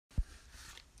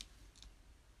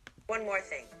One more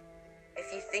thing.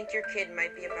 If you think your kid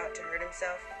might be about to hurt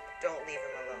himself, don't leave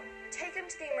him alone. Take him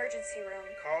to the emergency room.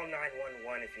 Call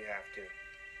 911 if you have to.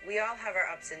 We all have our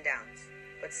ups and downs,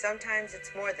 but sometimes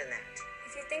it's more than that.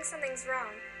 If you think something's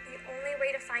wrong, the only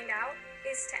way to find out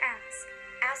is to ask.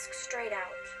 Ask straight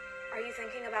out. Are you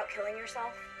thinking about killing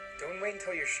yourself? Don't wait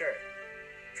until you're sure.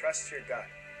 Trust your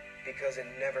gut, because it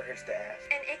never hurts to ask.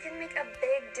 And it can make a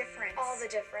big difference. All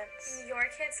the difference. In your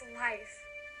kid's life.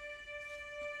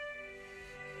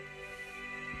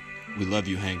 We love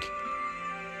you, Hank.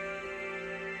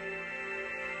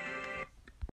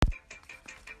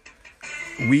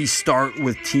 We start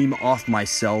with Team Off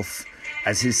Myself,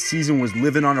 as his season was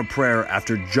living on a prayer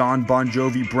after John Bon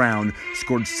Jovi Brown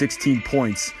scored 16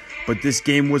 points. But this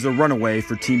game was a runaway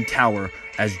for Team Tower,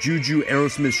 as Juju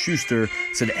Aerosmith-Schuster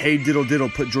said, "Hey, diddle diddle,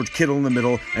 put George Kittle in the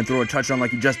middle and throw a touchdown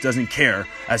like he just doesn't care,"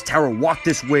 as Tower walked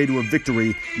this way to a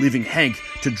victory, leaving Hank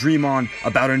to dream on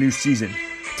about a new season.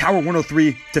 Tower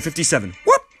 103-57.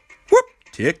 Whoop, whoop,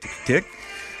 tick, tick.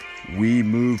 We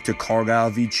moved to Cargyle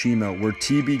v. Chima, where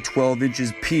TB 12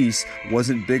 inches piece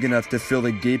wasn't big enough to fill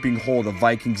the gaping hole the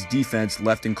Vikings defense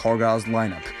left in Cargyle's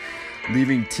lineup,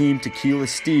 leaving Team Tequila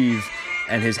Steve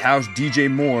and his house DJ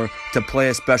Moore to play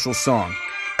a special song.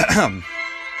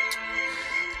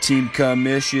 Team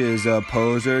Kamish is a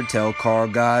poser, tell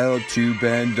Cargyle to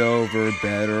bend over,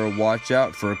 better watch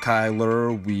out for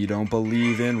Kyler, we don't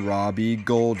believe in Robbie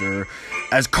Golder.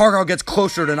 As Cargyle gets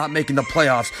closer to not making the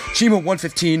playoffs, Chima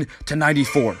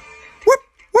 115-94. Whoop,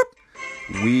 whoop.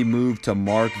 We move to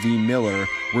Mark v. Miller,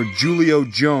 where Julio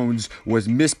Jones was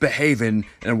misbehaving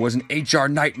and was an HR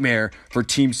nightmare for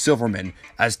Team Silverman,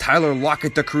 as Tyler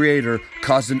Lockett, the creator,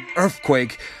 caused an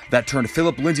earthquake that turned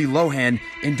Philip Lindsay Lohan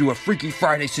into a Freaky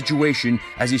Friday situation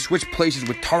as he switched places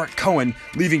with Tarek Cohen,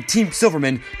 leaving Team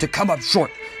Silverman to come up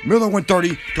short. Miller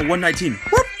 130-119.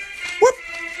 Whoop, whoop.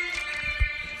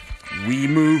 We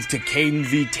move to Caden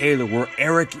v. Taylor, where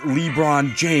Eric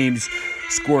LeBron James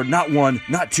scored not 1,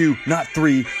 not 2, not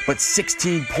 3, but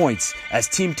 16 points, as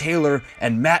Team Taylor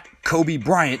and Matt Kobe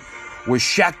Bryant was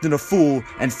shacked in a fool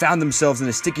and found themselves in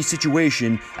a sticky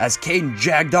situation as Caden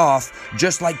jagged off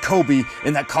just like Kobe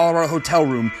in that Colorado hotel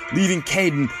room, leaving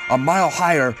Caden a mile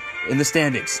higher in the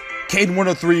standings. Caden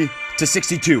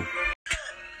 103-62.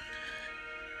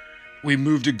 We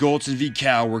moved to Goldson v.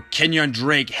 Cal, where Kenyon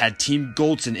Drake had Team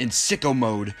Goldson in sicko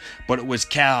mode, but it was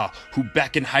Cal, who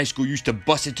back in high school used to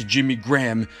bust it to Jimmy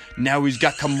Graham. Now he's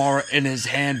got Kamara in his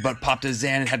hand, but popped a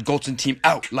Zan and had Goldson team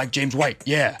out like James White,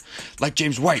 yeah. Like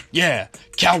James White, yeah.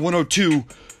 Cal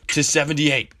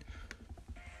 102-78.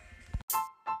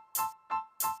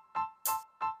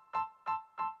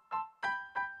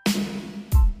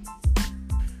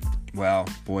 Wow,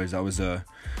 boys, that was a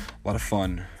lot of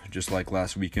fun. Just like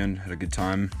last weekend, had a good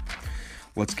time.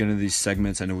 Let's get into these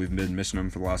segments. I know we've been missing them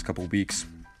for the last couple of weeks.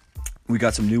 We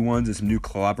got some new ones and some new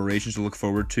collaborations to look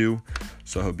forward to,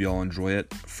 so I hope you all enjoy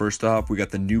it. First off, we got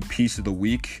the new piece of the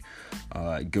week.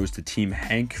 It goes to Team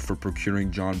Hank for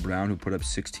procuring John Brown, who put up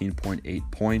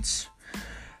 16.8 points.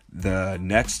 The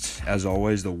next, as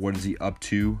always, the What Is He Up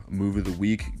To move of the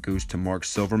week goes to Mark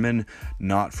Silverman,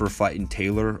 not for fighting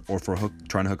Taylor or for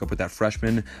trying to hook up with that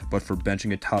freshman, but for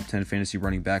benching a top 10 fantasy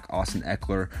running back, Austin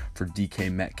Eckler, for DK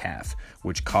Metcalf,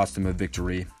 which cost him a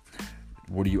victory.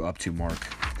 What are you up to, Mark?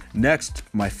 Next,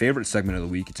 my favorite segment of the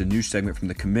week. It's a new segment from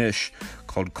the commish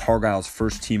called Cargyle's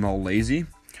First Team All Lazy.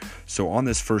 So on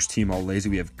this First Team All Lazy,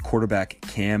 we have quarterback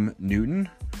Cam Newton,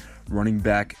 running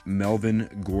back Melvin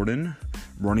Gordon,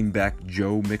 running back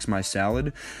Joe Mix My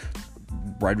Salad,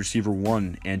 wide receiver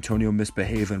 1, Antonio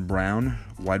Misbehavin' Brown,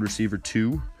 wide receiver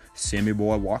 2, Sammy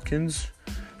Boy Watkins,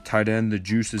 tight end The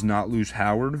Juice Is Not Loose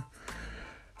Howard,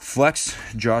 flex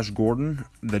Josh Gordon,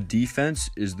 the defense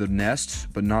is the Nest,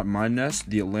 but not my Nest,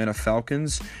 the Atlanta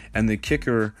Falcons, and the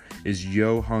kicker is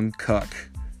Yo Hung Kuk.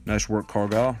 Nice work,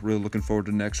 Cargyle. Really looking forward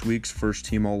to next week's First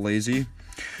Team All Lazy.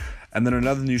 And then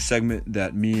another new segment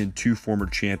that me and two former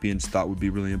champions thought would be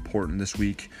really important this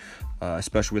week,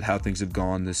 especially with how things have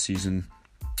gone this season.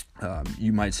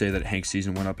 You might say that Hank's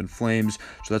season went up in flames,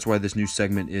 so that's why this new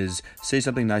segment is Say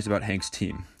Something Nice About Hank's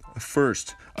Team.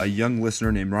 First, a young listener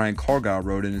named Ryan Cargyle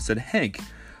wrote in and said, "Hank,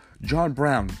 John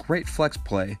Brown, great flex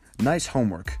play, nice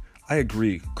homework." I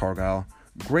agree, Cargyle.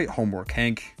 Great homework,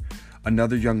 Hank.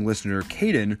 Another young listener,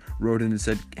 Caden, wrote in and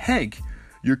said, "Hank,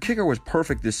 your kicker was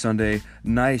perfect this Sunday.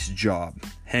 Nice job."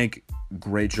 Hank,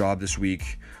 great job this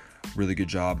week. Really good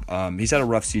job. He's had a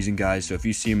rough season, guys, so if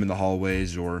you see him in the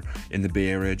hallways or in the Bay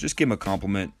Area, just give him a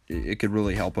compliment. It could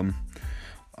really help him.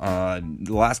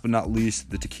 Last but not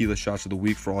least, the tequila shots of the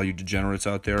week for all you degenerates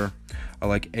out there. I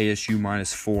like ASU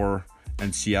 -4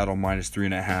 and Seattle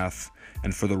 -3.5.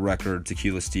 And for the record,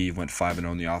 Tequila Steve went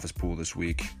 5-0 in the office pool this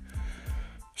week.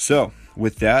 So,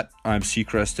 with that, I'm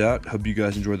Seacrest out. Hope you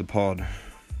guys enjoy the pod.